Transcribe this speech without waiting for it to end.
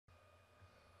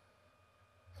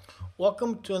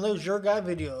Welcome to another Azure Guide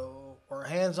video where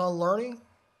hands-on learning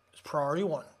is priority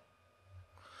one.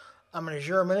 I'm an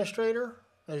Azure administrator,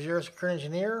 an Azure security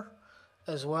engineer,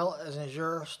 as well as an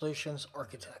Azure solutions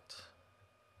architect.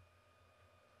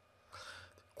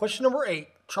 Question number 8,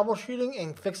 troubleshooting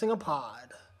and fixing a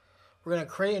pod. We're going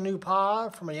to create a new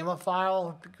pod from a YAML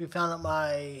file we found at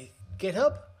my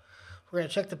GitHub. We're going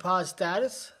to check the pod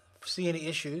status, see any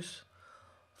issues,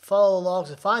 follow the logs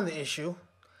to find the issue,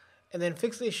 and then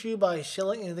fix the issue by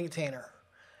shelling into the container.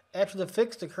 After the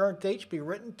fix, the current date should be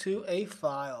written to a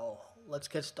file. Let's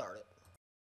get started.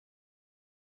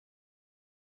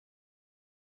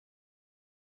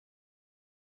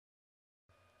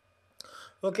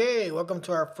 Okay, welcome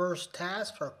to our first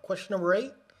task for question number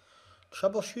 8,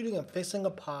 troubleshooting and fixing a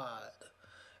pod.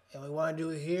 And what we want to do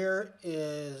here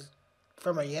is,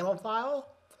 from a YAML file,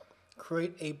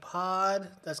 create a pod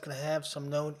that's going to have some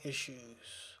known issues.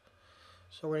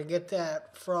 So we're going to get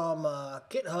that from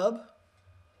GitHub.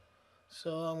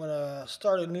 So I'm going to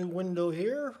start a new window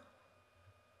here.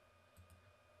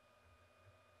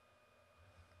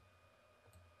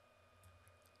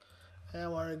 And I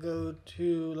want to go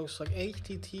to, looks like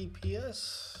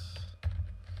https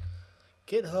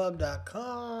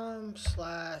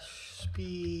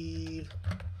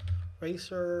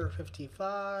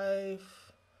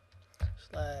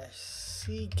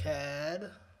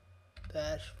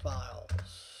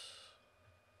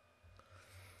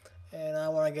And I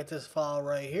want to get this file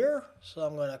right here. So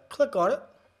I'm going to click on it,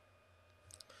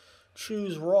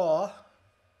 choose raw,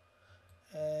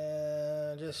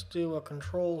 and just do a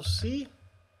Control-C.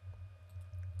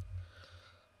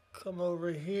 Come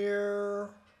over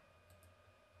here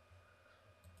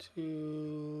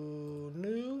to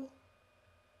new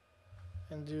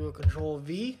and do a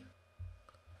Control-V.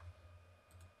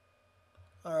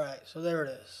 Alright, so there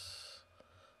it is.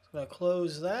 So I'm going to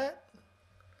close that.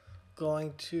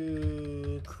 Going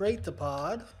to create the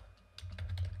pod.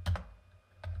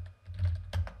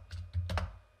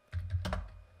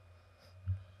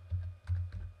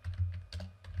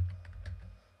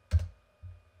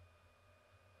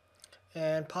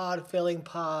 And pod failing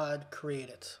pod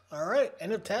created. All right,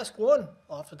 end of task 1.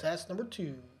 Off to task number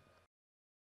 2.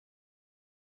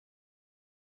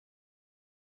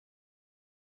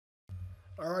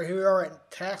 All right, here we are at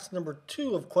task number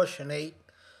 2 of question 8.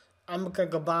 I'm going to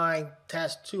combine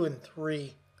task 2 and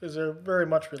 3 because they're very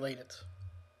much related.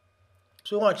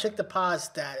 So we want to check the pod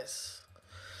status.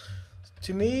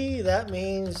 To me, that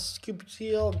means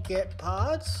kubectl get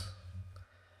pods.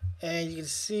 And you can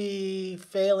see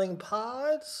failing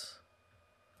pods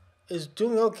is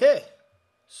doing okay.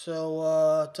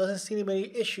 So doesn't seem to be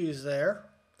any issues there.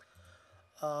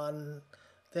 Then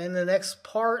the next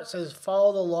part says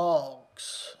follow the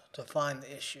logs to find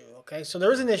the issue. Okay, so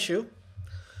there is an issue.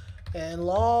 And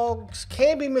logs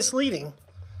can be misleading.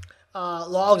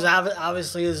 Logs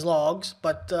obviously is logs,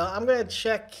 but I'm going to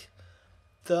check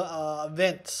the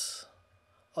events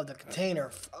of the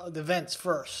container, the events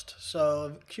first.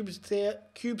 So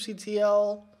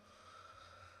kubectl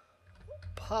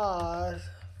pod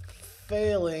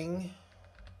failing.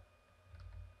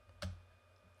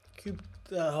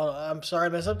 Hold on, I'm sorry, I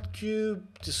messed up. Kube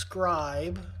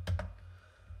describe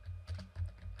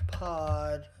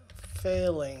pod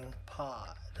failing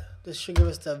pod. This should give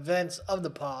us the events of the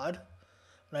pod.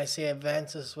 When I say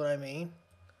events, this is what I mean.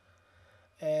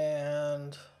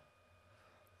 And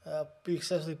we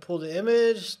successfully pulled the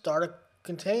image, start a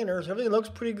container. So everything looks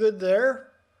pretty good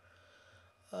there.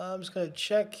 I'm just going to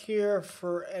check here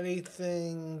for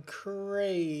anything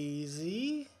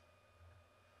crazy.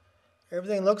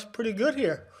 Everything looks pretty good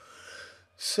here.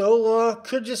 So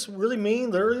could just really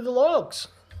mean literally the logs.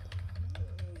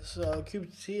 So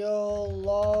kubectl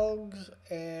logs,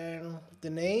 and the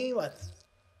name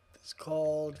it's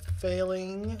called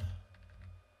failing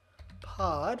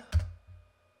pod.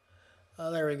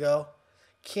 There we go.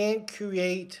 Can't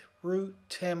create root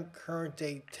temp current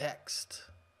date text.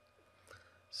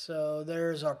 So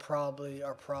there's our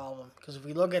problem. Because if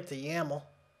we look at the YAML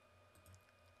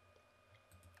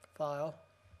file,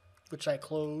 which I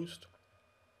closed,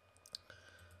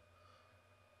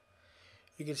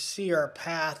 you can see our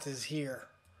path is here.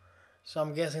 So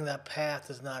I'm guessing that path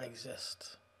does not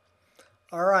exist.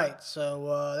 Alright,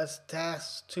 so that's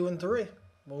tasks 2 and 3.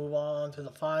 Move on to the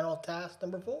final task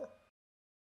number 4.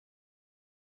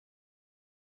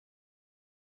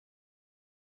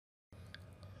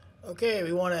 Okay,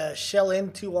 we want to shell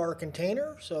into our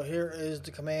container. So here is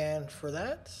the command for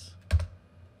that.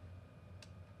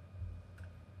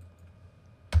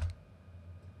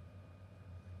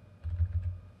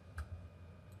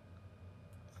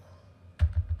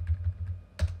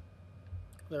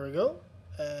 There we go.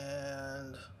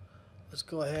 And let's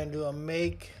go ahead and do a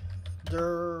make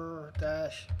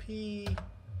dir-p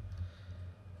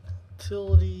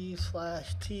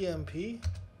utility/tmp.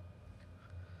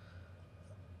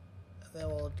 And then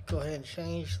we'll go ahead and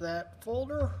change that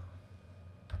folder.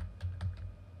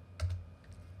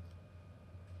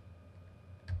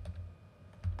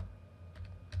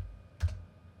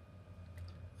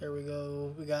 There we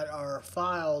go. We got our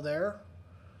file there.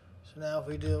 So now if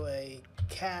we do a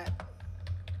cat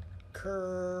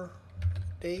cur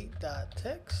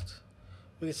date.txt,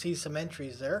 we can see some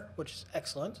entries there, which is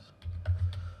excellent.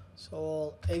 So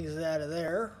we'll exit out of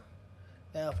there.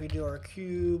 Now if we do our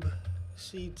kubectl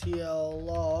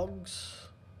logs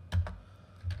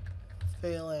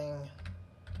failing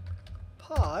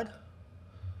pod,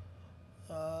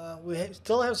 we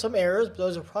still have some errors, but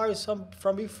those are probably some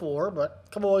from before, but a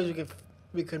couple ways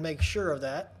we could make sure of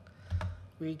that.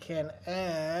 We can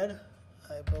add,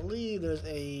 I believe there's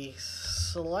a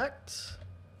select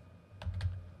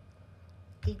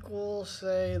equals,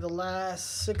 say, the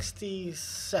last 60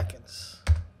 seconds.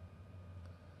 I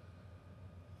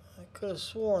could have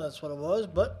sworn that's what it was,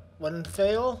 but when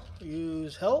fail,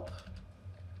 use help.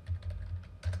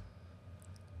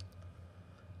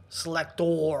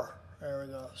 Selector. There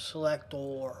we go.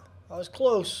 Selector. I was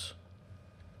close.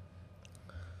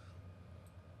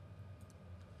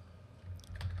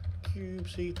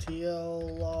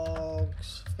 kubectl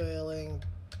logs failing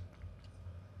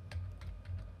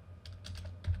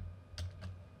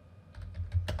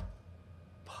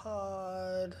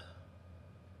pod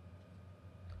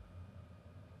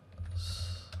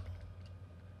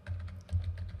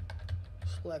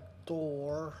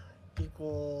selector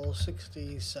equals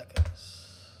 60 seconds.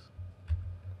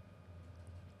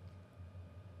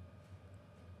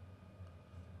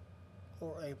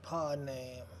 Or a pod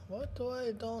name. What do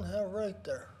I don't have right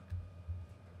there?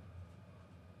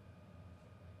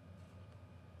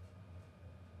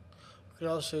 We could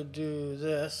also do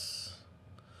this.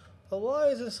 But why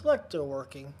is the selector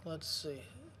working? Let's see.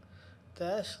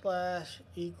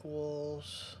 /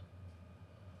 equals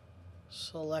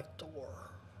selector.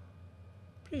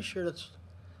 Pretty sure that's...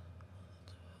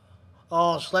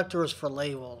 Oh, selector is for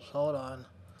labels. Hold on.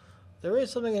 There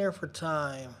is something in here for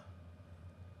time.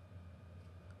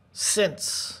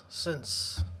 Since.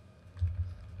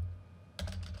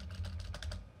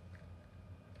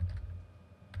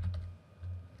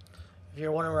 If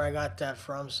you're wondering where I got that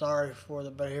from, sorry for the,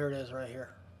 but here it is right here.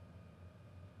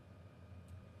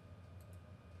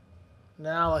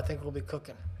 Now I think we'll be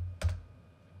cooking.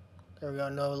 There we go,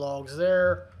 no logs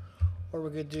there. Or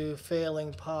we could do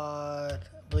failing pod,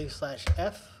 I believe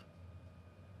 /f.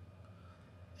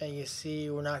 And you see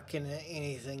we're not getting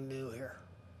anything new here.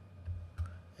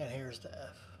 And here's the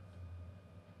F.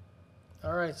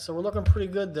 Alright, so we're looking pretty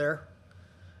good there.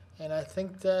 And I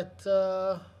think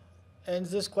that ends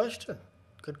this question.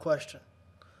 Good question.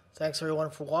 Thanks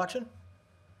everyone for watching.